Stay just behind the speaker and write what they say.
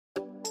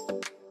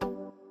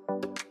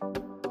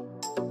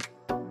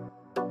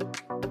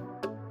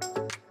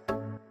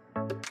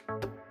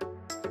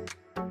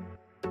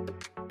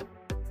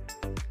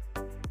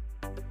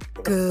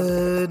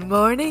Good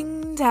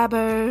morning,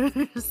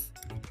 Tabbers.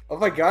 Oh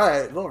my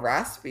god, a little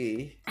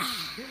raspy.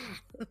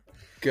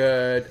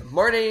 Good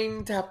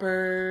morning,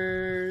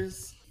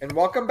 Tappers. And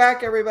welcome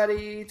back,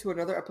 everybody, to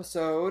another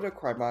episode of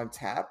Crime on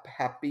Tap.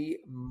 Happy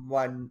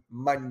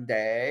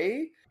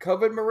Monday.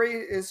 COVID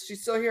Marie,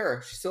 she's still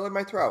here. She's still in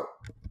my throat.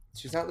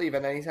 She's not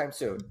leaving anytime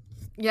soon.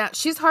 Yeah,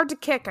 she's hard to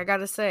kick, I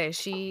gotta say.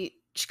 She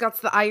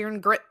got the iron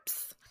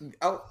grips.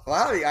 Oh,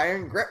 wow, the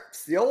iron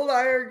grips. The old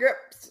iron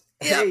grips.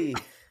 Yep. Hey.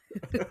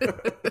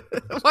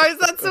 Why is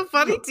that so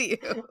funny to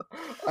you?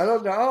 I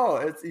don't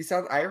know. You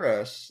sound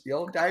Irish. The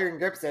old iron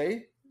grips,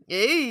 eh?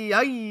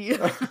 Yay.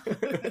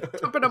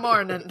 Top of the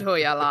morning to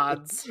you,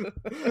 lads.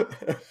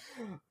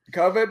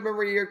 COVID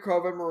Marie or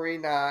COVID Marie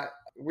not.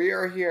 We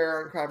are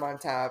here on Crime on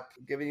Tap,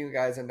 giving you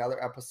guys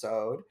another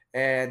episode.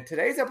 And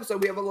today's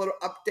episode, we have a little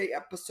update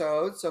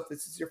episode. So if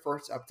this is your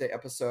first update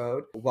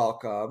episode,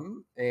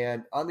 welcome.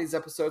 And on these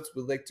episodes,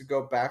 we like to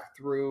go back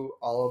through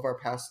all of our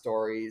past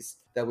stories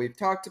that we've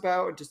talked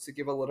about, and just to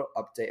give a little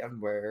update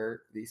on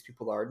where these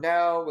people are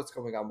now, what's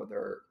going on with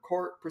their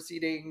court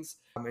proceedings,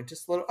 and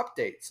just a little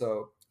update.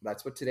 So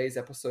that's what today's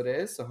episode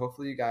is. So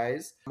hopefully you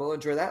guys will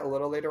enjoy that a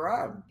little later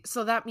on.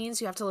 So that means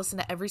you have to listen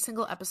to every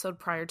single episode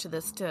prior to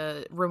this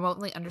to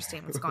remotely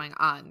understand what's going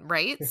on,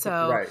 right?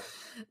 So right.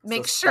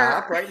 Make so sure.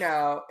 Stop right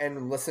now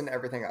and listen to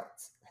everything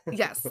else.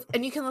 Yes.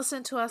 And you can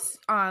listen to us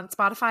on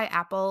Spotify,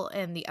 Apple,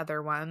 and the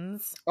other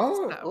ones.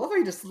 Oh, I love how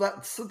you just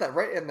slid that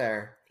right in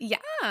there.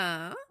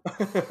 Yeah.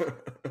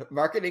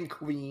 Marketing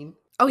queen.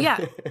 Oh,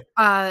 yeah.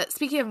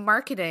 Speaking of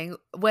marketing,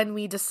 when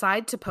we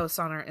decide to post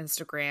on our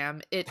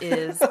Instagram, it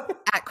is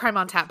at Crime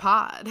on Tap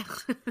Pod.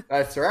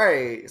 That's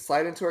right.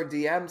 Slide into our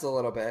DMs a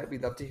little bit.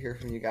 We'd love to hear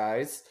from you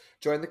guys.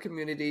 Join the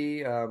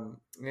community.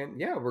 And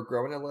yeah, we're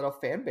growing a little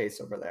fan base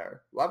over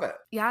there. Love it.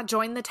 Yeah,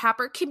 join the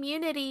Tapper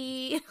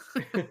community.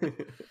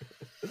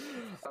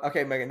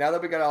 Okay, Megan, now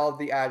that we got all of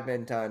the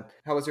admin done,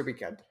 how was your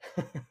weekend?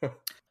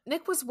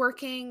 Nick was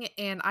working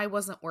and I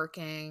wasn't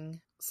working.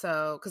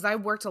 So, because I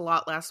worked a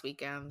lot last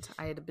weekend.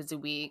 I had a busy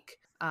week.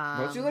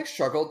 Don't you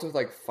struggle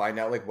to find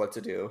out what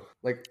to do?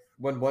 Like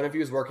when one of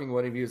you is working,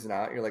 one of you is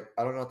not, you're like,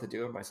 I don't know what to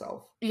do with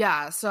myself.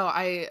 Yeah, so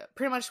I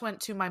pretty much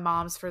went to my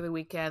mom's for the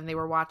weekend. They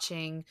were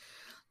watching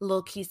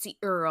little Casey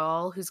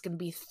Earl, who's going to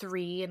be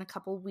 3 in a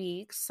couple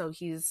weeks. So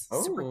he's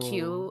super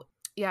cute.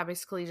 Yeah,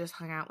 basically just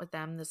hung out with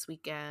them this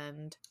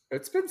weekend.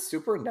 It's been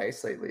super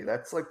nice lately.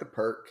 That's the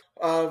perk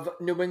of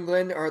New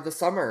England are the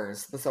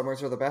summers. The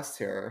summers are the best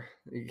here.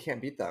 You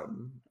can't beat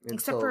them.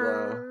 Except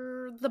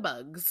for the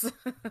bugs.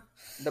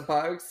 The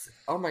bugs.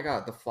 Oh my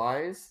god, the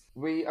flies.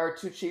 We are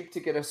too cheap to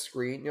get a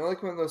screen. You know,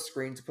 one of those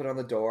screens to put on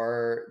the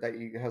door that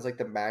has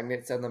the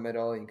magnets in the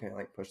middle and you can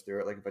push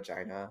through it like a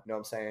vagina. You know what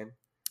I'm saying?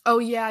 Oh,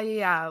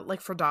 yeah.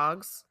 Like for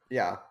dogs.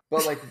 Yeah.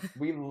 But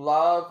we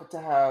love to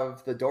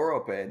have the door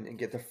open and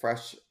get the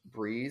fresh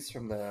breeze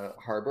from the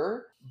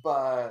harbor.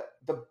 But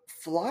the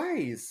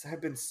flies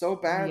have been so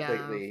bad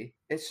lately.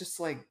 It's just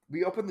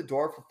we open the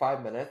door for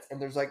 5 minutes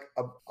and there's a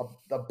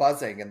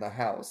buzzing in the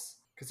house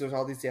because there's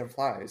all these damn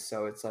flies.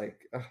 So it's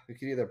we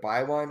could either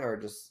buy one or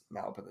just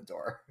not open the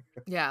door.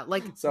 Yeah.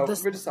 So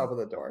we just open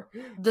the door.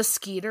 The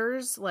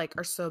skeeters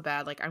are so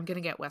bad. I'm going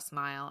to get West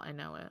Nile. I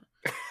know it.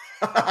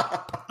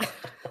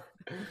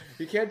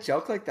 You can't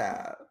joke like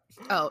that.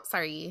 Oh,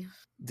 sorry.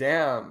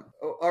 Damn.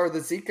 Or the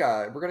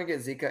Zika. We're going to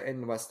get Zika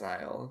in West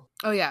Nile.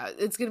 Oh, yeah.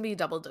 It's going to be a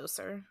double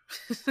doser.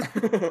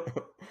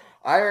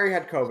 I already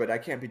had COVID. I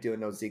can't be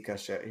doing no Zika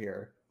shit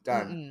here.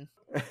 Done.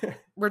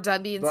 We're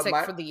done being sick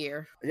for the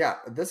year. Yeah,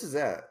 this is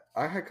it.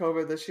 I had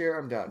COVID this year.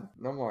 I'm done.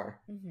 No more.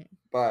 Mm-hmm.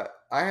 But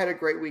I had a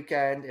great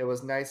weekend. It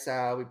was nice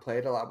out. We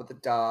played a lot with the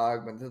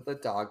dog. Went to the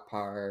dog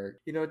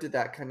park. Did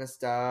that kind of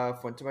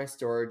stuff. Went to my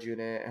storage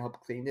unit.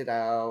 Helped clean it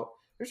out.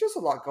 There's just a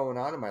lot going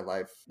on in my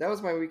life. That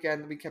was my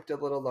weekend. We kept it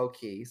a little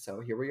low-key.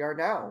 So here we are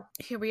now.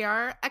 Here we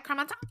are at Crime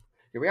on Tap.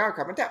 Here we are,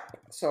 Crime on Tap.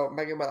 So,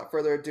 Megan, without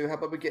further ado, how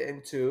about we get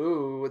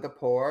into the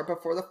pour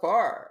before the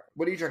far?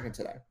 What are you drinking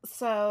today?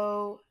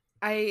 So,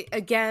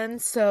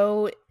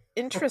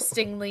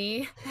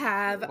 interestingly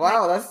have...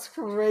 Wow, that's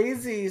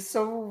crazy.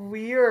 So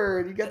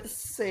weird. You got the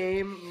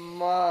same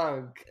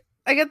mug.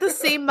 I got the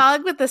same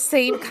mug with the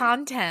same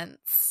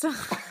contents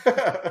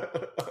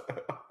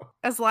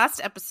as last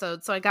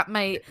episode. So I got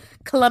my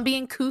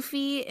Colombian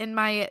Kufi and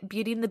my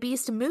Beauty and the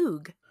Beast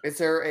Moog. Is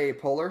there a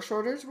polar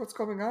shortage? What's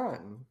going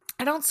on?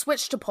 I don't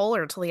switch to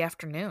polar until the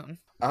afternoon.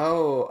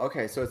 Oh,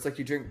 okay. So it's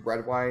you drink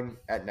red wine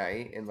at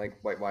night and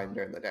white wine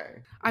during the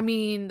day. I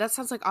mean, that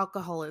sounds like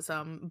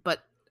alcoholism,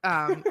 but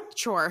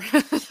sure.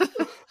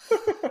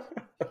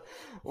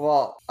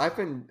 Well, I've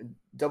been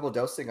double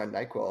dosing on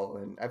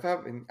NyQuil and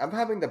I'm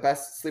having the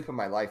best sleep of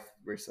my life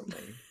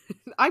recently.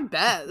 I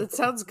bet. It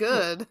sounds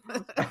good.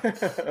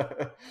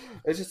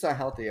 It's just not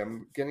healthy.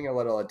 I'm getting a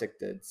little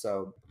addicted,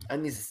 so I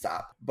need to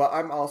stop. But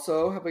I'm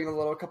also having a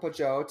little cup of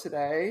joe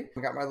today.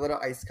 I got my little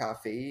iced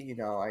coffee. You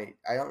know, I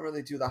don't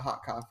really do the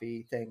hot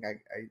coffee thing. I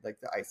like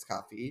the iced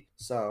coffee.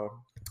 So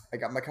I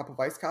got my cup of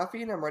iced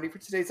coffee and I'm ready for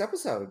today's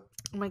episode.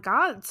 Oh my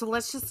God. So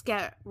let's just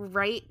get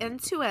right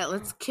into it.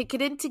 Let's kick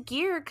it into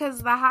gear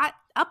because the hot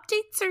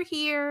updates are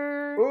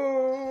here.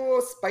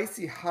 Ooh,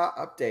 spicy hot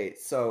update.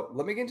 So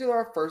let me get into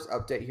our first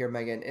update here,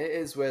 Megan. It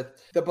is with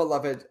the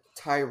beloved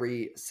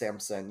Tyree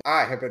Sampson.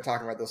 I have been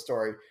talking about this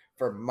story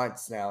for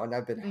months now, and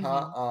I've been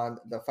hot on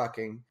the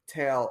fucking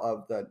tail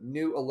of the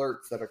new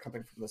alerts that are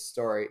coming from this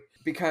story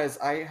because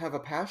I have a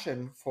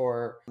passion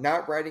for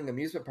not riding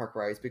amusement park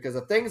rides because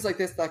of things like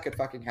this that could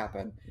fucking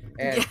happen.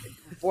 And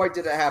boy,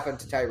 did it happen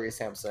to Tyree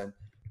Sampson.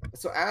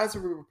 So as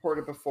we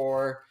reported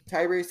before,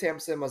 Tyree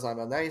Sampson was on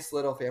a nice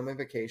little family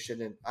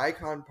vacation in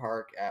Icon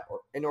Park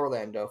in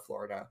Orlando,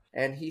 Florida,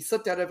 and he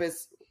slipped out of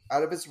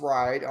his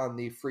ride on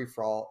the free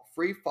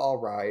fall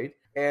ride,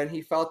 and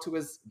he fell to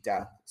his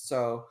death.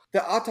 So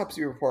the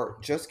autopsy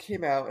report just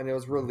came out and it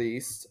was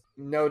released,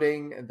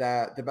 noting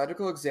that the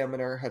medical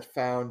examiner had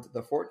found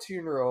the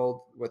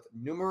 14-year-old with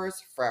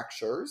numerous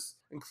fractures,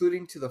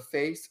 including to the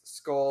face,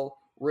 skull,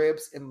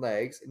 ribs, and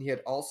legs, and he had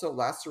also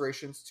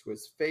lacerations to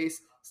his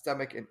face,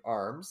 stomach, and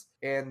arms.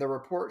 And the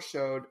report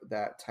showed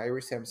that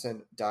Tyree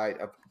Sampson died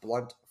of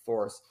blunt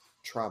force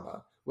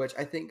trauma, which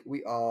I think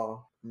we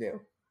all knew.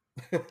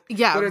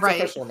 Yeah, but it's right.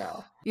 official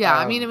now. Yeah,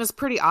 I mean, it was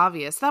pretty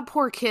obvious. That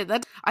poor kid.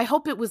 I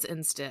hope it was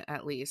instant,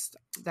 at least,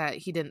 that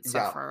he didn't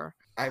suffer.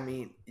 I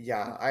mean,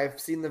 yeah, I've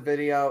seen the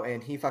video,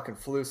 and he fucking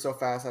flew so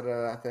fast out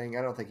of that thing.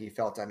 I don't think he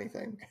felt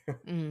anything.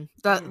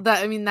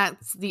 I mean,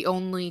 that's the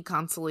only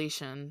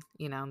consolation,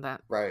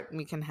 that right.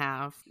 we can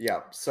have.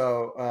 Yeah.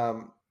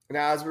 So,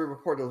 now, as we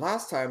reported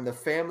last time, the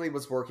family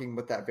was working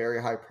with that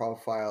very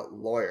high-profile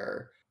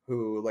lawyer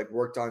who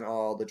worked on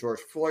all the George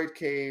Floyd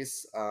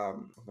case.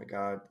 Oh my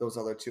God, those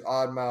other two,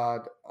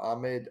 Ahmaud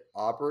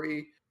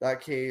Arbery,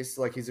 that case.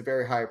 He's a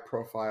very high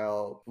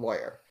profile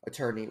lawyer,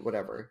 attorney,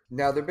 whatever.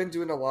 Now they've been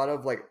doing a lot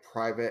of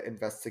private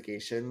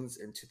investigations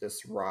into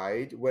this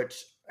ride,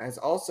 which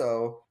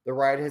the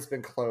ride has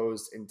been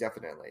closed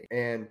indefinitely.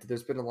 And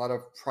there's been a lot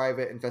of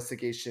private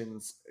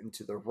investigations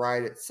into the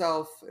ride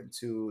itself,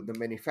 into the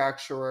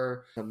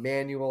manufacturer, the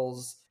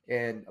manuals.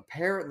 And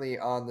apparently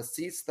on the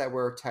seats that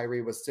where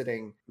Tyree was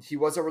sitting, he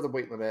was over the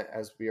weight limit,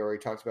 as we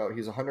already talked about.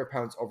 He's 100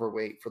 pounds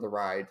overweight for the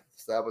ride.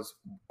 So that was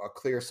a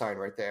clear sign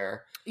right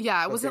there.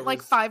 Yeah, it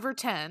wasn't 5 or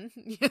 10.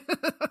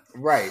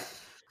 Right.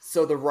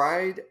 So the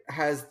ride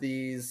has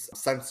these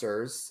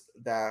sensors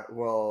that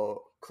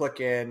will click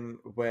in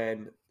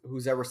when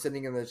who's ever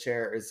sitting in the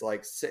chair is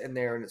sitting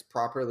there and it's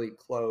properly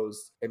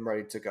closed and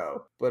ready to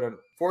go. But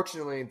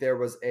unfortunately, there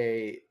was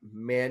a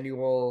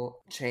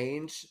manual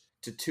change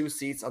to 2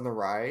 seats on the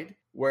ride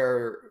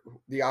where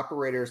the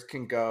operators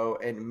can go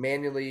and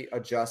manually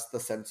adjust the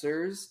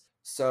sensors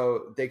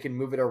so they can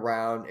move it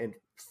around and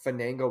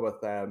finagle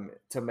with them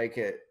to make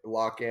it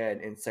lock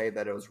in and say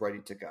that it was ready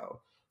to go.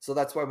 So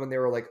that's why when they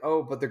were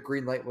oh, but the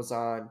green light was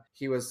on,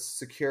 he was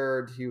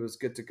secured, he was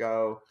good to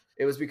go.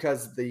 It was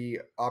because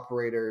the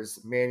operators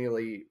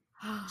manually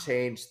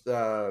changed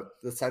the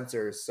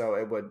sensors so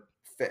it would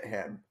fit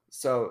him.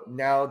 So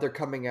now they're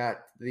coming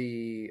at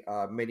the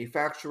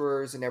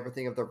manufacturers and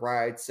everything of the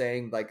ride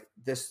saying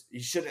this, you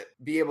shouldn't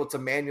be able to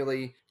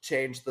manually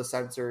change the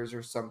sensors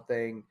or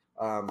something.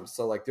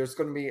 So there's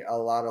going to be a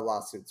lot of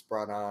lawsuits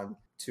brought on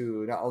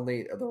to not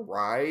only the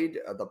ride,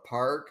 the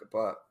park,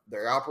 but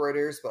their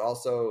operators, but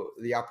also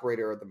the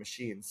operator of the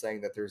machine,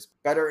 saying that there's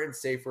better and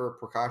safer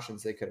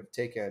precautions they could have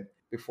taken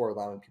before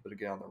allowing people to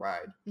get on the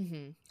ride.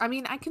 I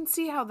mean, I can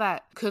see how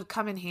that could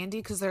come in handy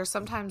because there's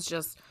sometimes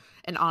just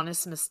an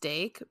honest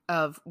mistake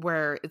of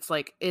where it's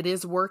it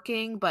is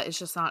working, but it's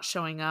just not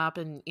showing up.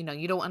 And,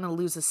 you don't want to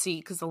lose a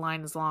seat because the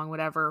line is long,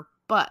 whatever.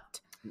 But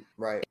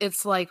right,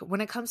 it's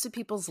when it comes to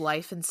people's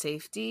life and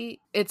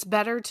safety, it's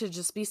better to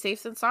just be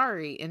safe than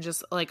sorry and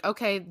just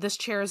okay, this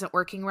chair isn't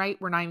working right.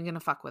 We're not even going to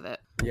fuck with it.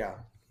 Yeah.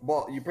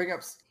 Well, you bring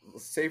up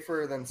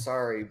safer than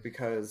sorry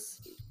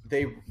because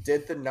they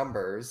did the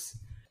numbers,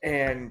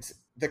 and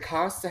the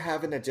cost to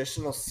have an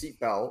additional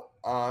seatbelt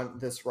on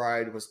this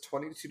ride was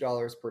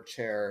 $22 per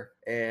chair.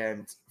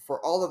 And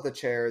for all of the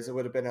chairs, it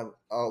would have been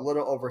a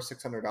little over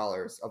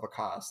 $600 of a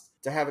cost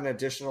to have an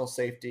additional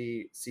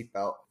safety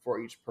seatbelt for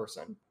each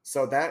person.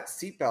 So that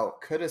seatbelt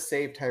could have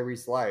saved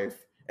Tyree's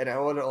life, and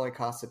it would have only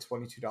costed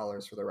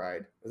 $22 for the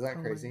ride. Is that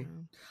crazy?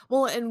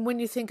 Well, and when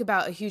you think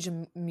about a huge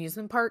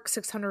amusement park,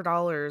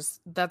 $600,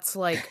 that's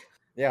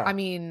yeah. I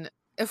mean,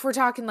 if we're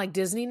talking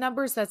Disney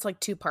numbers, that's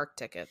 2 park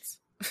tickets.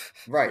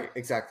 Right,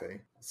 exactly.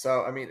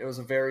 So, I mean, it was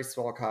a very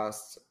small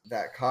cost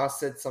that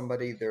costed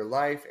somebody their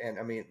life. And,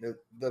 I mean,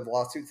 the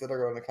lawsuits that are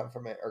going to come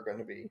from it are going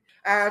to be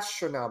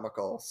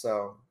astronomical.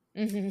 So,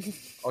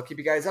 I'll keep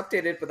you guys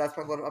updated. But that's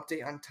my little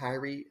update on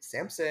Tyree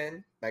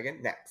Sampson.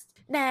 Megan,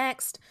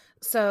 next.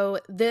 So,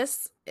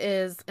 this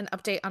is an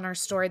update on our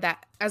story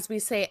that, as we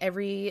say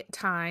every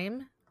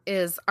time,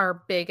 is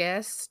our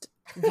biggest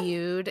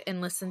viewed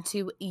and listened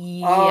to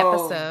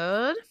Oh,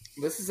 episode.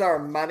 this is our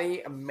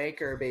money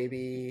maker,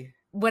 baby.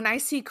 When I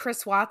see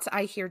Chris Watts,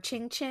 I hear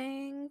ching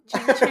ching,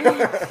 ching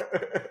ching,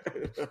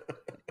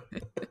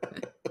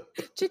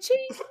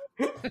 cha-ching.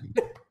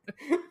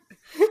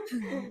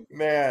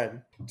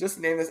 Man, just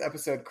name this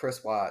episode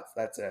Chris Watts.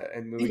 That's it,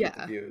 and we get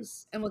the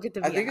views. And we'll get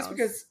the I views. think it's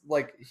because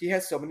like he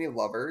has so many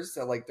lovers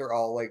that like they're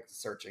all like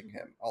searching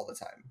him all the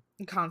time,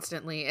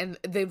 constantly, and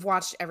they've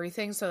watched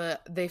everything, so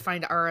that they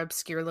find our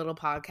obscure little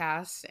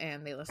podcast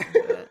and they listen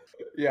to it.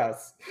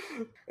 Yes,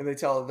 and they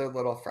tell their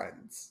little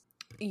friends.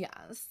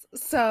 Yes.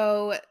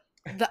 So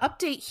the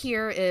update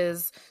here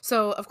is,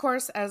 so of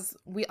course, as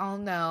we all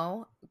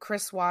know,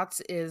 Chris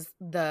Watts is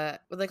the,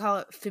 what they call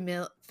it,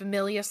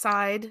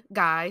 familicide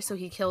guy. So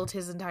he killed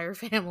his entire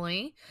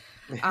family.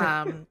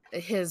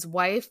 His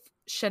wife,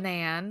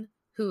 Shanann,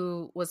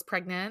 who was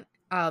pregnant,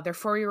 their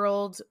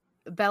 4-year-old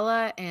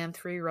Bella and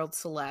 3-year-old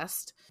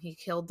Celeste. He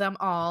killed them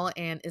all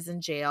and is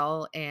in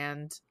jail,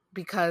 and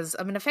because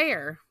of an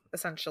affair,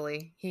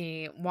 essentially.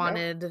 He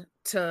wanted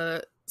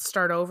to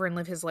start over and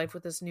live his life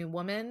with this new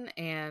woman,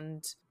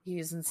 and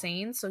he's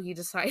insane, so he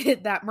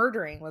decided that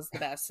murdering was the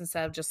best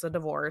instead of just a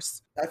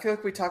divorce. I feel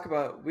like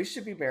we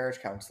should be marriage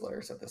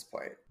counselors at this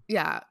point.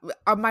 Yeah.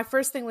 My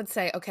first thing would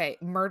say, okay,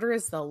 murder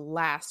is the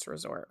last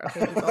resort.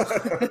 Okay, people.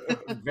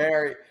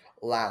 Very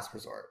last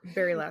resort.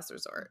 Very last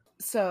resort.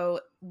 So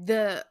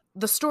the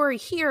story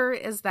here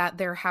is that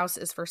their house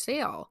is for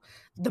sale.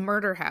 The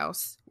murder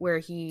house where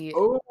he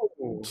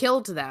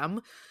killed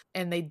them,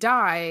 and they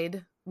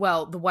died.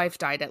 Well, the wife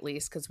died, at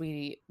least, because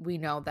we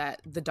know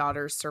that the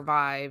daughters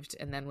survived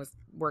and then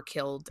were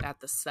killed at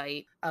the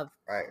site of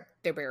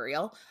their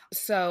burial.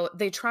 So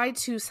they tried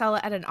to sell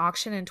it at an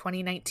auction in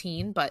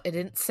 2019, but it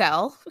didn't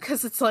sell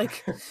because it's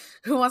like,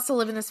 who wants to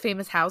live in this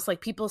famous house? Like,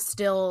 people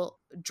still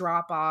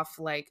drop off,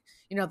 like,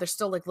 you know, there's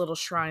still like little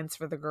shrines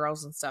for the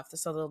girls and stuff,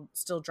 so they'll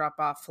still drop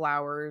off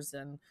flowers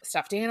and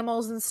stuffed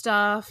animals and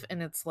stuff,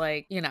 and it's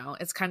like, you know,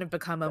 it's kind of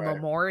become a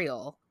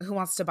memorial. Who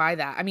wants to buy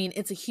that? I mean,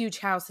 it's a huge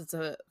house. It's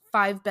a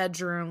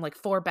 5-bedroom, like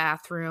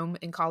 4-bathroom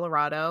in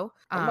Colorado.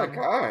 Oh my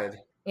God.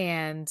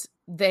 And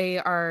they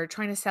are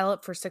trying to sell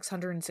it for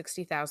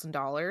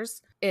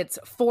 $660,000. It's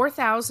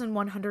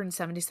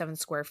 4,177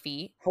 square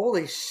feet.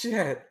 Holy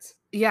shit.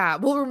 Yeah.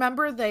 Well,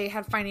 remember, they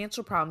had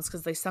financial problems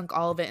because they sunk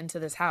all of it into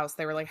this house.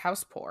 They were like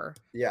house poor.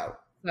 Yeah.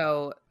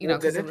 So, you know,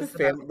 didn't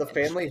the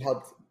family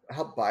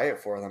help buy it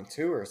for them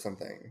too or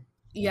something?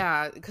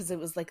 Yeah, because it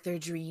was like their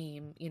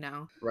dream, you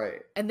know. Right.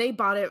 And they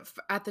bought it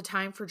at the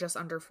time for just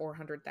under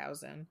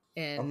 $400,000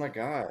 in, oh my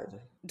God,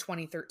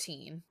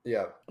 2013.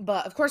 Yeah.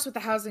 But of course, with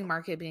the housing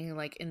market being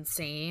like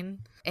insane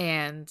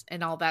and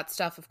all that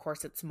stuff, of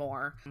course it's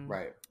more.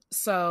 Right.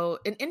 So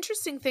an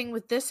interesting thing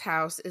with this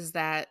house is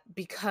that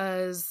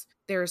because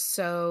there's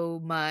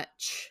so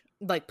much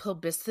like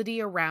publicity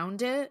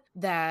around it,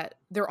 that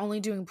they're only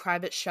doing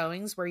private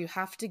showings where you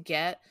have to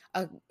get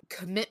a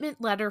commitment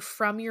letter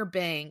from your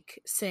bank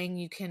saying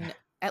you can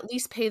at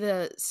least pay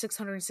the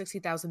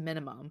 $660,000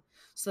 minimum,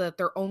 so that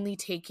they're only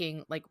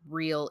taking like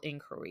real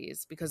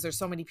inquiries, because there's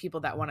so many people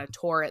that want to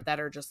tour it that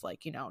are just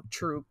like, you know,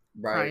 true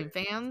crime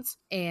fans.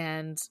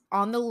 And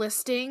on the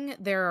listing,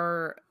 there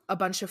are a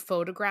bunch of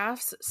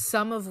photographs,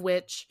 some of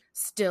which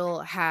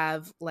still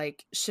have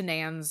like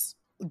Shanann's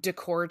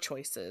decor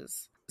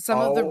choices. Some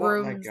of the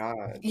rooms. Oh my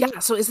God. Yeah,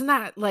 so isn't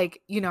that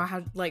like, you know,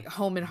 how like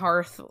Home and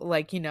Hearth,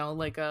 like, you know,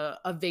 like a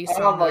vase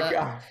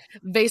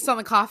vase on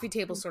the coffee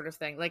table sort of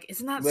thing. Like,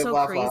 isn't that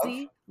so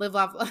crazy? Live,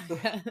 laugh,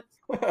 love.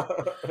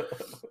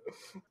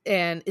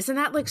 And isn't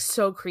that like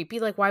so creepy?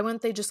 Like, why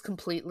wouldn't they just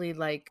completely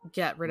like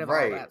get rid of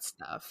all that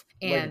stuff?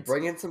 And like,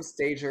 bring in some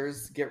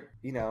stagers, get,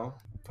 you know,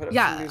 put up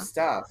some new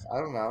stuff. I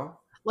don't know.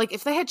 Like,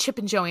 if they had Chip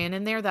and Joanne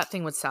in there, that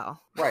thing would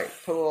sell. Right.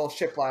 Put a little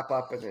shiplap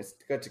up and it's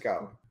good to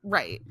go.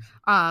 Right.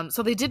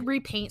 So they did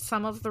repaint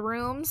some of the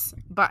rooms,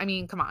 but I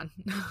mean, come on.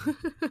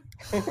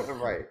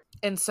 Right.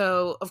 And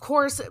so, of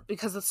course,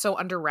 because it's so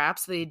under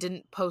wraps, they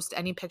didn't post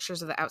any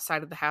pictures of the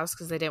outside of the house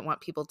because they didn't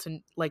want people to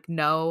like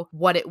know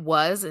what it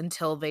was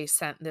until they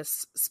sent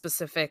this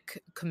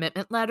specific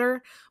commitment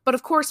letter. But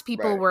of course,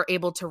 people were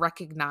able to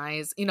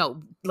recognize, you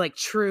know, like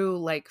true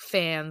like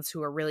fans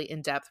who are really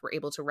in depth were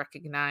able to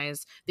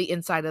recognize the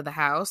inside of the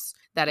house,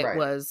 that it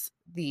was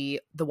the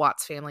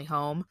Watts family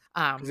home.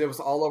 Because it was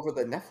all over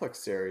the Netflix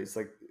series.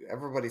 Like,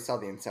 everybody saw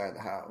the inside of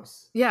the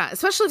house. Yeah,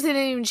 especially if they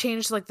didn't even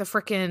change like the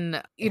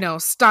freaking, you know,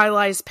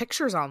 stylized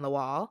pictures on the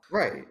wall.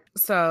 Right.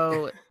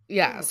 So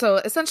yeah, so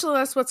essentially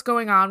that's what's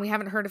going on. We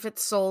haven't heard if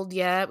it's sold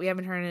yet. We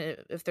haven't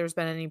heard if there's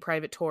been any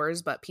private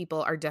tours, but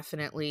people are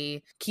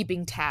definitely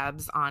keeping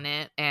tabs on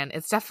it. And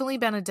it's definitely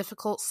been a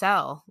difficult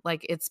sell.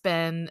 Like, it's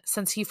been,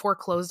 since he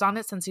foreclosed on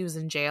it, since he was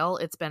in jail,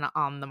 it's been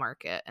on the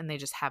market and they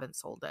just haven't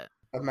sold it.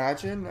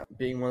 Imagine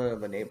being one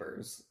of the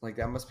neighbors. Like,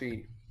 that must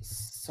be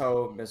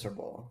so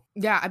miserable.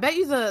 Yeah, I bet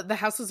you the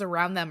houses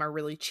around them are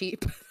really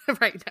cheap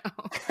right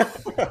now.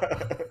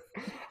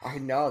 I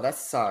know, that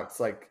sucks.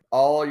 Like,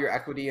 all your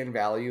equity and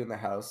value in the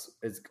house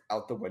is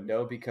out the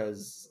window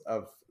because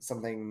of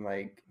something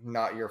like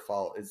not your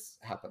fault is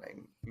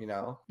happening, you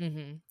know?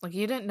 Like,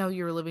 you didn't know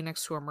you were living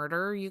next to a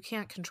murderer. You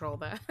can't control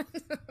that.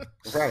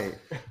 Right.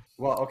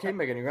 Well, okay,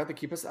 Megan, you're going to have to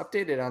keep us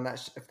updated on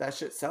that if that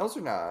shit sells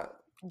or not.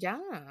 Yeah.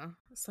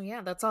 So,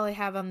 yeah, that's all I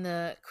have on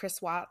the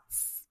Chris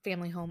Watts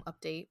family home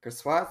update.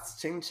 Chris Watts,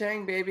 ching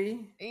chang,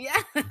 baby.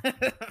 Yeah.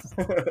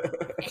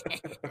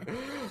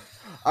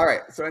 All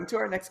right, so into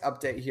our next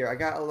update here. I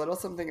got a little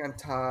something on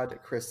Todd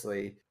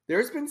Chrisley.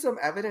 There's been some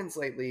evidence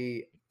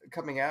lately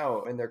coming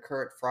out in their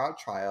current fraud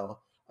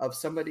trial of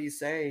somebody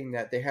saying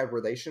that they had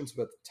relations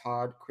with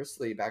Todd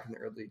Chrisley back in the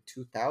early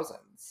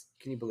 2000s.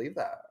 Can you believe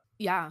that?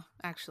 Yeah,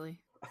 actually.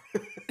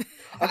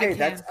 Okay,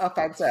 that's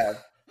offensive.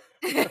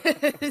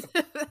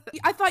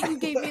 I thought you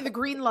gave me the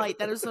green light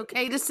that it was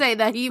okay to say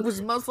that he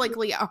was most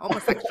likely a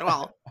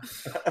homosexual.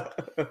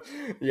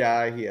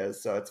 Yeah, he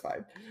is, so it's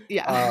fine.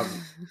 Yeah.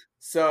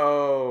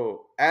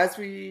 So, as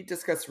we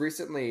discussed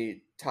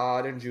recently,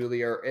 Todd and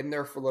Julie are in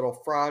their little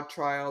fraud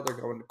trial. They're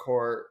going to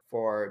court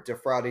for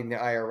defrauding the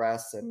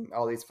IRS and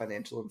all these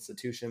financial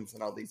institutions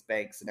and all these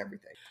banks and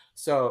everything.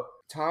 So,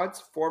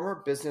 Todd's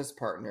former business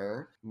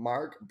partner,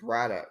 Mark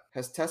Braddock,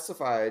 has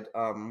testified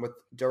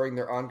during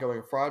their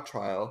ongoing fraud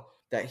trial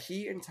that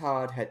he and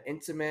Todd had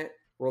intimate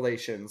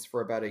relations for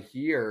about a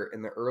year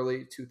in the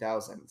early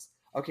 2000s.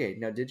 Okay,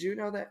 now did you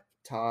know that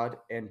Todd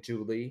and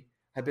Julie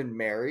have been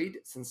married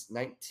since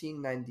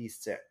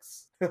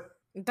 1996?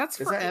 That's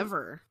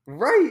forever.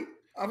 Right.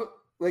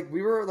 Like,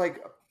 we were like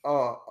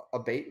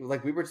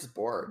like we were just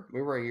bored.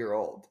 We were a year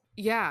old.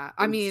 Yeah,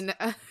 I mean...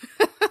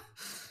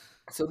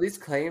 So these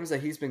claims that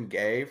he's been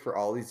gay for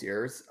all these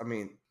years, I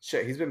mean,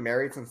 shit, he's been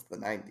married since the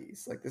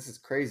 90s. Like, this is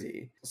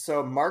crazy.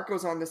 So Mark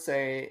goes on to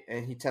say,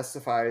 and he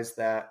testifies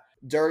that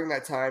during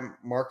that time,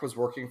 Mark was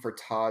working for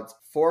Todd's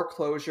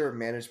foreclosure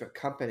management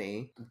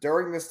company.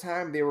 During this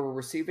time, they were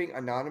receiving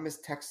anonymous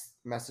text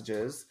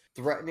messages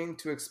threatening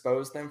to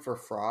expose them for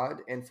fraud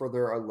and for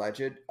their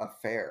alleged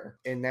affair.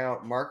 And now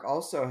Mark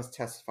also has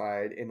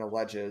testified and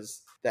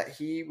alleges that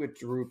he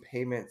withdrew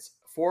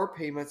four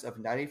payments of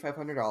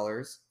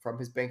 $9,500 from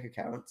his bank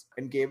account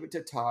and gave it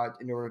to Todd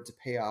in order to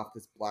pay off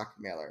this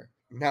blackmailer.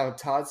 Now,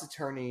 Todd's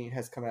attorney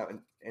has come out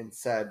and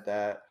said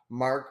that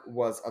Mark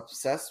was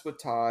obsessed with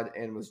Todd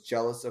and was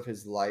jealous of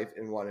his life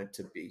and wanted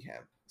to be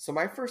him. So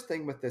my first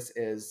thing with this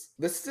is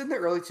in the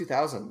early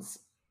 2000s.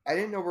 I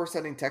didn't know we were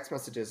sending text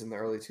messages in the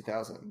early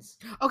 2000s.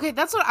 Okay,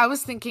 that's what I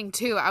was thinking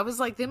too. I was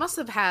like, they must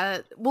have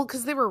had, well,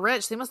 because they were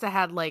rich, they must have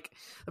had like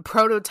the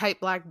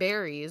prototype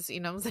Blackberries, you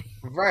know what I'm saying?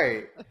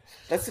 Right.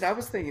 That's what I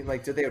was thinking.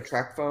 Like, did they have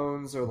track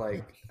phones or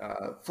like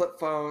flip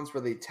phones?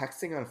 Were they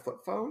texting on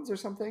flip phones or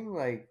something?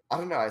 Like, I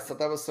don't know. I thought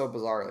that was so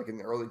bizarre. Like, in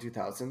the early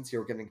 2000s, you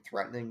were getting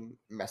threatening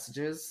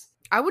messages.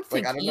 I would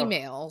think like,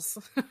 emails.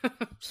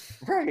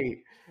 Right.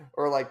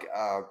 Or like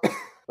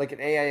like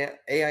an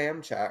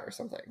AIM chat or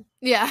something.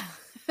 Yeah.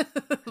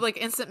 Like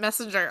instant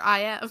messenger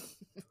IM.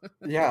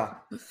 Yeah.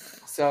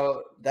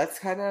 So that's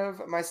kind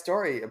of my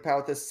story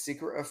about this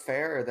secret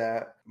affair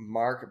that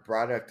Mark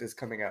Braddock is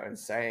coming out and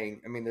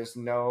saying. I mean, there's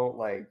no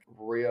like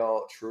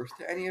real truth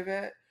to any of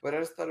it, but I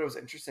just thought it was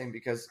interesting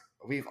because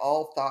we've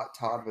all thought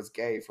Todd was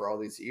gay for all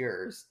these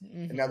years.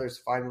 Mm-hmm. And now there's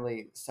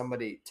finally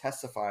somebody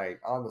testifying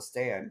on the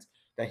stand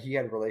that he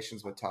had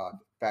relations with Todd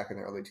back in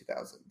the early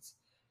 2000s.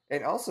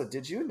 And also,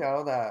 did you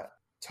know that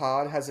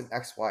Todd has an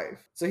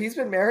ex-wife? So he's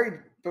been married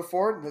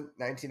before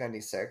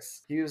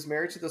 1996. He was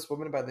married to this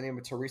woman by the name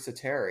of Teresa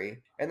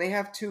Terry, and they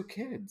have 2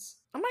 kids.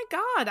 Oh my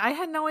God, I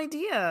had no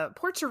idea.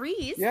 Poor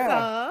Teresa.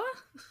 Yeah.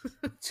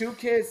 2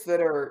 kids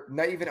that are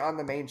not even on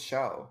the main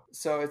show.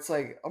 So it's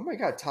like, oh my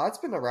God, Todd's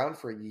been around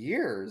for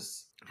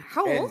years.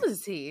 How old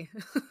is he?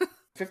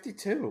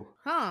 52.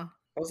 Huh.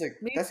 I was like,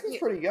 that seems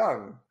pretty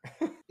young.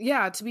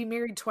 Yeah, to be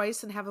married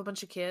twice and have a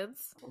bunch of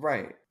kids.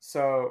 Right.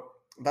 So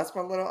that's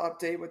my little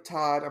update with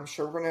Todd. I'm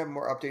sure we're going to have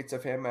more updates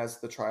of him as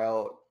the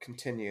trial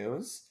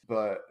continues,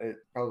 but it's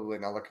probably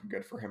not looking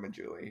good for him and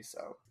Julie.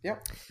 So,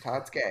 yep,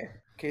 Todd's gay.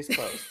 Case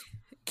closed.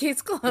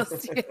 Case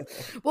closed. Yeah.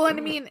 Well, and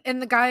I mean,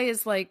 and the guy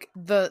is like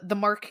the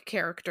Mark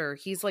character.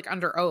 He's like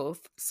under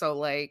oath. So,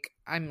 like,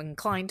 I'm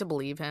inclined to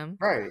believe him.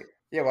 Right.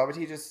 Yeah, why would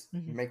he just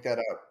make that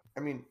up? I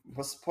mean,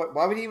 what's the point?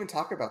 Why would he even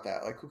talk about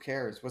that? Like, who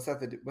cares? What's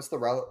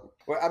the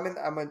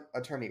I'm an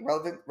attorney.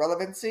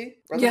 Relevancy?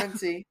 Yeah.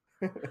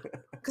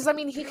 Because, I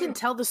mean, he can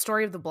tell the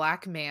story of the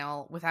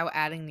blackmail without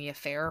adding the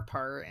affair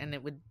part, and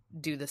it would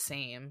do the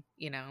same,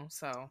 you know,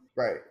 so.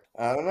 Right.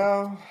 I don't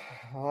know.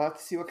 I'll have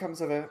to see what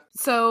comes of it.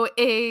 So,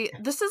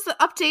 this is the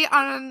update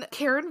on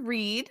Karen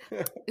Read,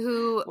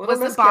 who was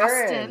in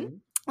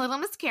Boston. Little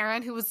Miss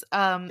Karen, who was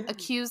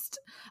accused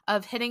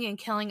of hitting and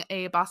killing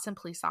a Boston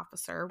police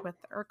officer with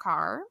her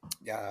car.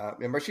 Yeah.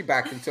 Remember she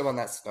backed into him on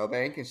that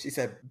snowbank, and she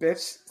said,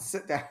 "Bitch,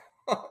 sit down."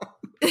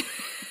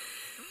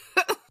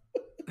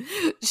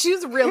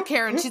 She's real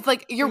Karen. She's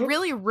like, you're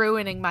really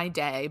ruining my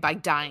day by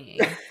dying.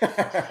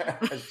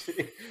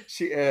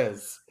 she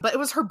is. But it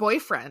was her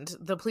boyfriend.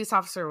 The police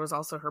officer was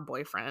also her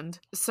boyfriend.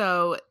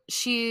 So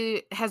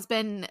she has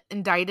been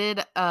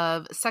indicted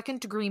of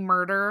second-degree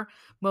murder,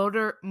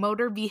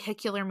 motor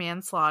vehicular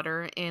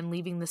manslaughter, and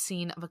leaving the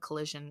scene of a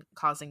collision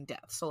causing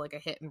death. So like a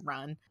hit and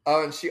run.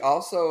 Oh, and she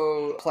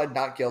also pled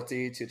not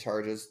guilty to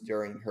charges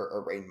during her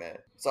arraignment.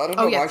 So I don't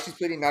know why she's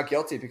pleading not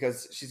guilty,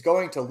 because she's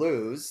going to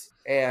lose,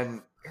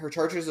 and her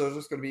charges are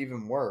just going to be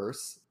even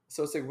worse.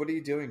 So it's like, what are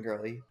you doing,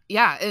 girlie?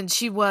 Yeah, and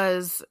she's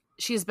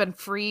been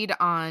freed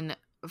on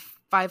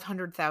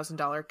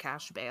 $500,000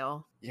 cash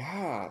bail.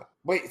 Yeah.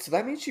 Wait, so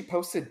that means she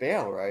posted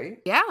bail, right?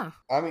 Yeah.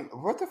 I mean,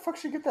 where the fuck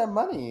she get that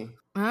money?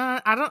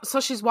 I don't. So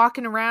she's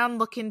walking around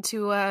looking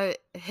to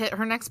hit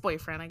her next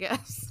boyfriend, I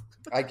guess.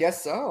 I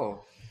guess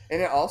so.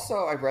 And it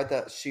also, I read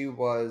that she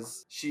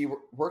works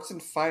in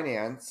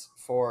finance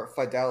for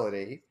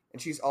Fidelity,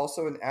 and she's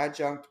also an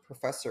adjunct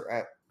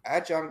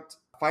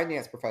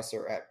finance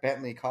professor at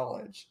Bentley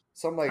College.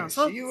 So I'm like,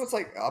 she was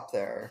like up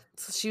there.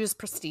 So she was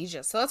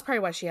prestigious. So that's probably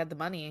why she had the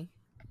money,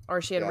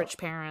 or she had rich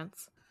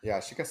parents. Yeah,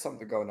 she got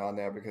something going on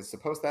there, because to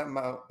post that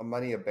amount of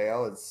money of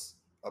bail is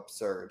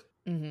absurd.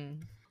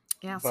 Mm-hmm.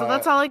 Yeah, so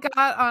that's all I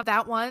got on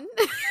that one.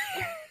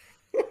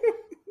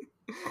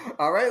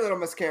 All right, little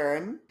Miss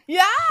Karen.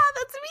 Yeah,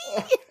 that's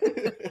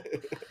me.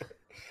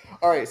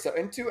 All right, so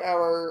into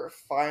our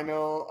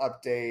final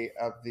update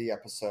of the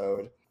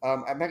episode.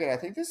 Megan, I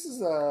think this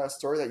is a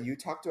story that you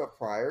talked about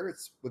prior.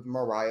 It's with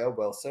Mariah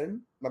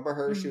Wilson. Remember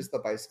her? Mm-hmm. She was the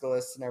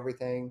bicyclist and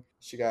everything.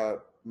 She got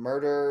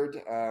murdered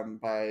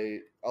by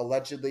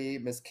allegedly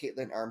Miss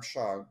Caitlin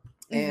Armstrong.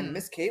 Mm-hmm. And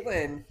Miss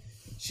Caitlin,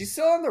 she's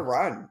still on the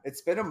run.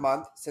 It's been a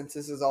month since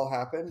this has all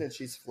happened, and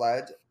she's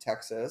fled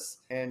Texas,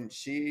 and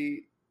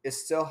she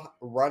is still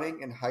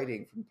running and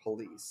hiding from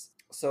police.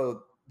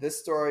 So this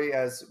story,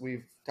 as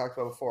we've talked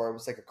about before, it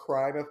was like a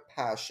crime of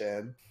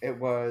passion. It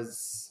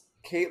was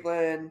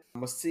Caitlin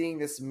was seeing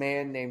this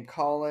man named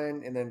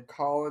Colin, and then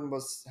Colin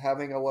was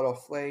having a little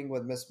fling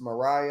with Miss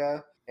Mariah,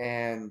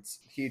 and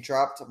he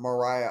dropped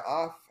Mariah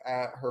off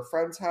at her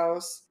friend's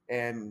house,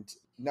 and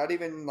not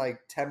even like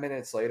 10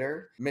 minutes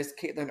later, Miss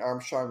Caitlin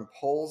Armstrong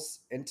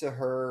pulls into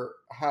her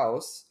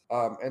house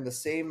in the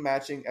same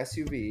matching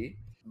SUV.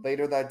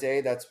 Later that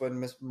day, that's when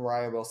Miss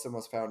Mariah Wilson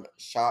was found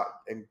shot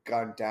and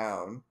gunned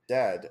down,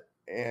 dead.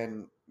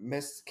 And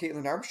Miss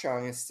Caitlin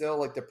Armstrong is still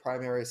like the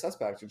primary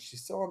suspect, and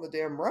she's still on the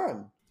damn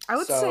run. I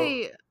would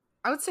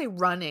say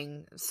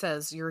running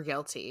says you're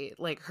guilty.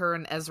 Like her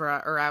and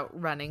Ezra are out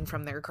running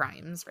from their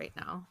crimes right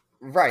now.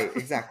 Right,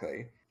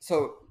 exactly.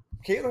 So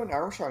Caitlin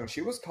Armstrong,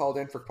 she was called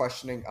in for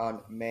questioning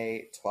on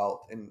May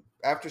 12th. And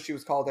after she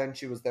was called in,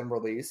 she was then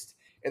released.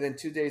 And then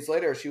 2 days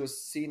later, she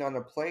was seen on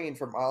a plane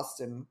from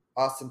Austin,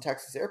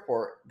 Texas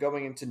airport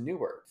going into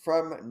Newark.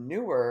 From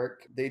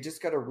Newark, they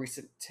just got a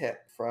recent tip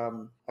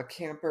from a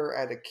camper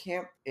at a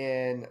camp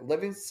in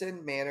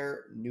Livingston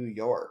Manor, New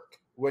York,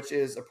 which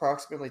is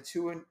approximately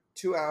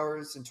 2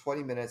 hours and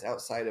 20 minutes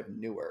outside of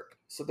Newark.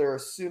 So they're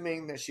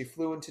assuming that she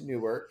flew into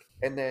Newark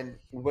and then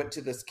went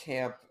to this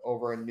camp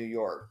over in New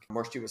York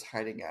where she was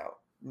hiding out.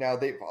 Now,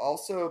 they've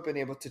also been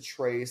able to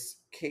trace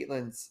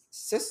Caitlin's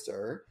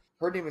sister.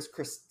 Her name is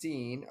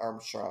Christine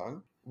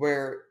Armstrong,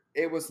 where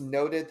it was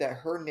noted that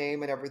her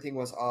name and everything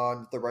was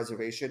on the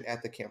reservation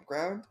at the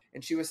campground,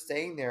 and she was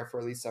staying there for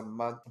at least a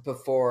month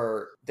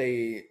before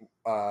they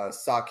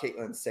saw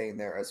Caitlin staying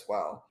there as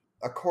well.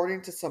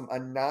 According to some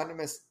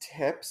anonymous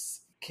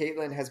tips,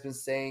 Caitlin has been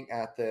staying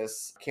at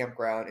this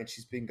campground, and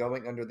she's been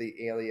going under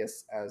the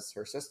alias as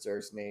her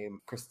sister's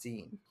name,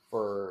 Christine,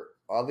 for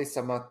at least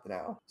a month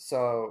now.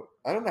 So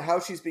I don't know how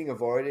she's being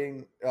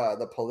avoiding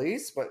the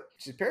police, but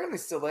she apparently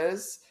still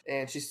is,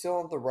 and she's still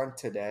on the run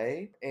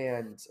today.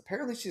 And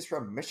apparently she's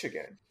from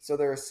Michigan. So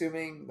they're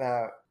assuming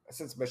that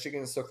since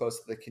Michigan is so close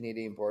to the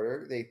Canadian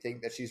border, they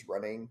think that she's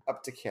running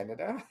up to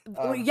Canada.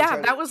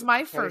 That was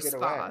my first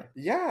thought.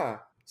 Yeah.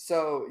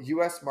 So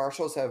U.S.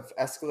 Marshals have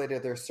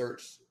escalated their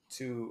search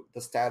to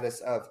the status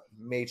of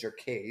major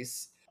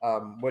case,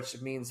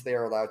 which means they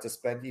are allowed to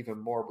spend even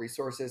more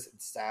resources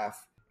and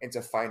staff into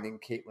finding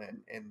Caitlin.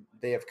 And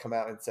they have come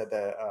out and said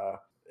that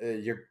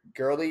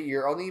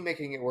you're only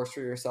making it worse for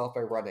yourself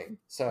by running.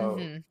 So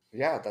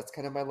yeah, that's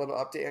kind of my little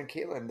update on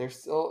Caitlin. They're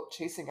still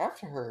chasing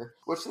after her,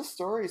 which this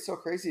story is so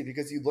crazy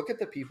because you look at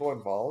the people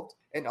involved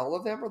and all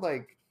of them are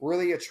like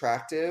really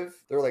attractive.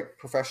 They're like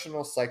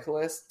professional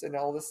cyclists and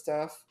all this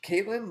stuff.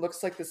 Caitlin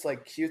looks like this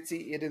like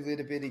cutesy itty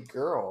bitty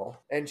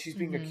girl, and she's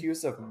being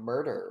accused of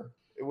murder,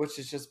 which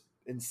is just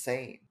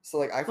insane. So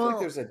like I feel like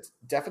there's a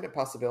definite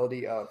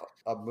possibility of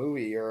a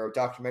movie or a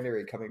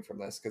documentary coming from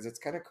this because it's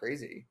kind of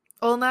crazy.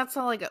 Well, and that's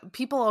not like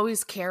people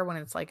always care when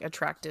it's like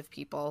attractive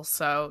people.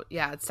 So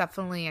yeah, it's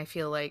definitely, I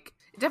feel like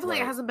it definitely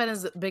hasn't been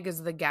as big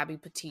as the Gabby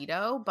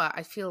Petito, but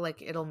I feel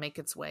like it'll make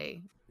its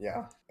way.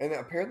 Yeah. And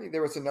apparently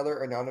there was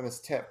another anonymous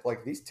tip.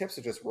 Like these tips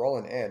are just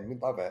rolling in. We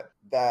love it.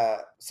 That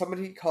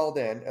somebody called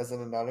in as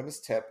an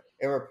anonymous tip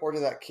It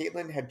reported that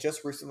Caitlyn had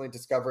just recently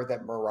discovered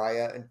that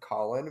Mariah and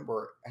Colin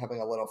were having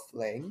a little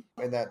fling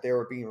and that they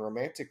were being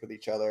romantic with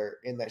each other,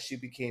 and that she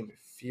became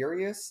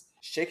furious,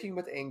 shaking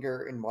with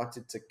anger, and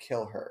wanted to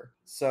kill her.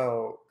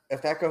 So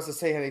if that goes to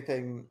say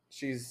anything,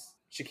 she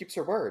keeps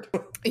her word.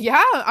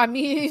 Yeah, I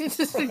mean,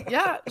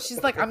 yeah.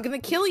 She's like, I'm going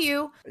to kill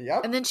you.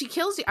 Yep. And then she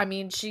kills you. I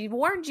mean, she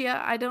warned you.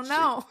 I don't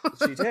know.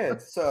 She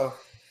did. So,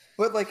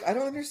 but like, I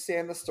don't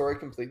understand the story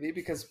completely,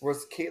 because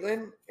was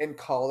Caitlyn and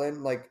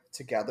Colin like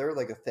together,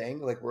 like a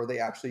thing? Like, were they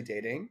actually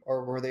dating,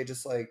 or were they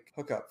just like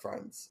hookup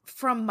friends?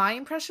 From my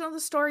impression of the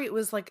story, it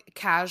was like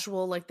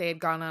casual. Like they had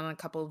gone on a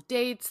couple of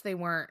dates. They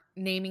weren't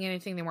naming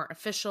anything. They weren't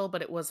official,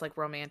 but it was like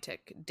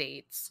romantic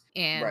dates.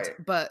 And, Right.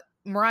 but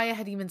Mariah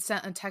had even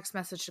sent a text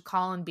message to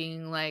Colin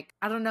being like,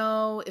 I don't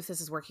know if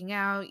this is working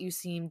out. You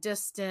seem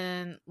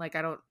distant. Like,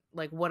 I don't,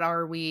 like, what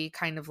are we?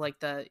 Kind of like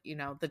the, you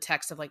know, the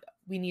text of like,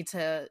 we need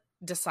to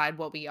decide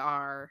what we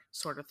are,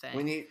 sort of thing.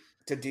 We need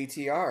to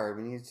DTR.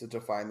 We need to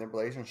define the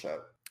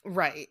relationship.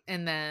 Right.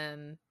 And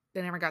then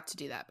they never got to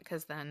do that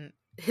because then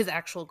his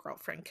actual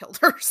girlfriend killed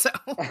her. So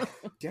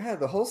yeah,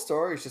 the whole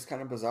story is just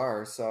kind of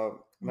bizarre.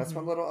 So that's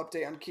one Mhm. little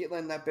update on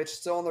Caitlyn. That bitch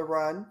still on the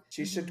run.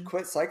 She should Mhm.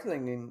 quit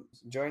cycling and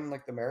join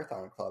like the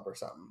marathon club or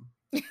something.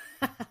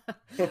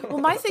 Well,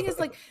 my thing is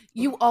like,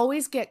 you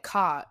always get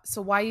caught.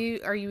 So why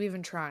are you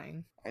even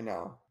trying? I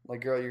know.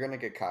 Like, girl, you're gonna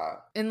get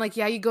caught. And like,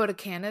 yeah, you go to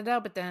Canada,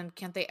 but then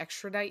can't they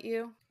extradite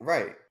you?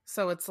 Right.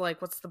 So it's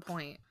like, what's the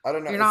point? I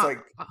don't know. You're It's not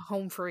like,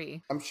 home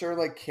free. I'm sure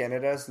like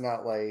Canada's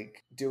not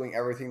like doing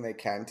everything they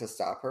can to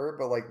stop her,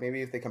 but like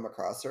maybe if they come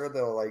across her,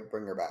 they'll like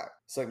bring her back.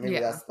 So like maybe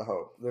Yeah. that's the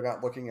hope. They're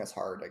not looking as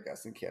hard, I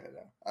guess, in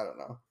Canada. I don't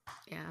know.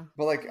 Yeah.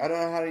 But like, I don't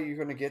know how you're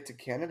gonna get to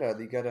Canada.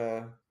 You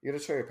gotta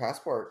show your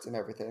passports and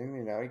everything.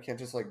 You know, you can't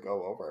just like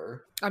go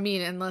over. I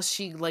mean, unless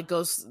she like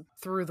goes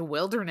through the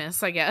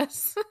wilderness, I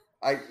guess.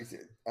 I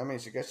mean,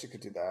 I guess you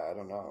could do that. I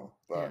don't know,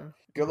 but Yeah.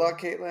 good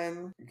luck,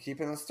 Caitlyn. You're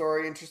keeping the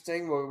story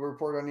interesting. We'll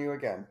report on you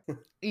again.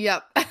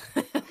 Yep.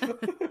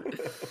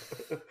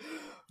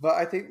 But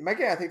I think,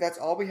 Megan, I think that's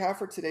all we have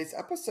for today's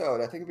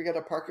episode. I think we got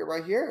to park it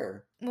right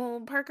here.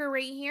 Well, Parker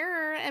right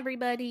here,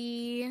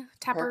 everybody.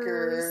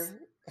 Tappers.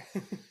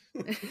 Parker.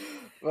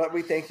 But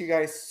we thank you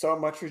guys so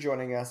much for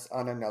joining us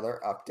on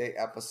another update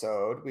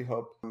episode. We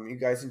hope you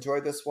guys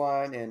enjoyed this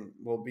one, and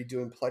we'll be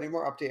doing plenty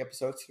more update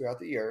episodes throughout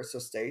the year, so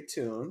stay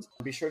tuned.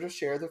 Be sure to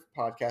share the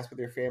podcast with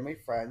your family,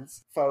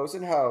 friends, foes,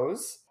 and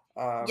hoes.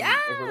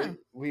 Yeah.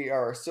 We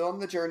are still on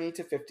the journey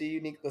to 50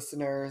 unique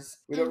listeners.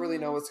 We don't really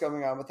know what's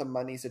going on with the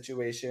money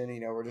situation. You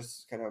know, we're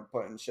just kind of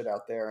putting shit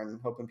out there and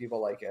hoping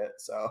people like it.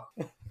 So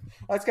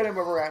that's kind of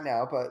where we're at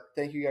now. But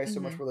thank you guys so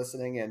much for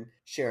listening and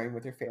sharing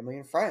with your family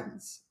and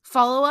friends.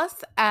 Follow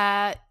us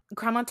at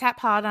Crime on Tap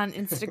Pod on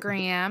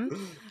Instagram.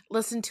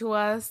 Listen to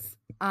us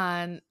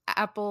on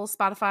Apple,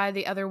 Spotify,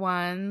 the other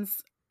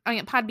ones. Oh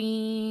yeah,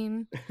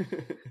 Podbean.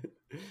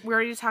 We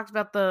already talked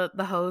about the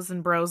hoes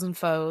and bros and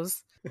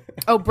foes.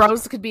 Oh,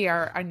 bros could be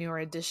our newer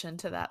addition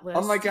to that list.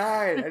 Oh my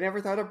god, I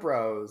never thought of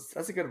bros.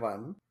 That's a good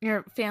one.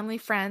 Your family,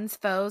 friends,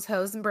 foes,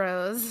 hoes, and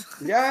bros.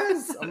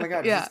 Yes. Oh my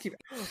god. Yeah. Just keep.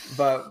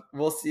 But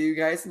we'll see you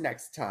guys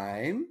next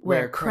time.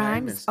 Where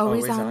crime is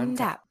always on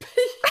tap.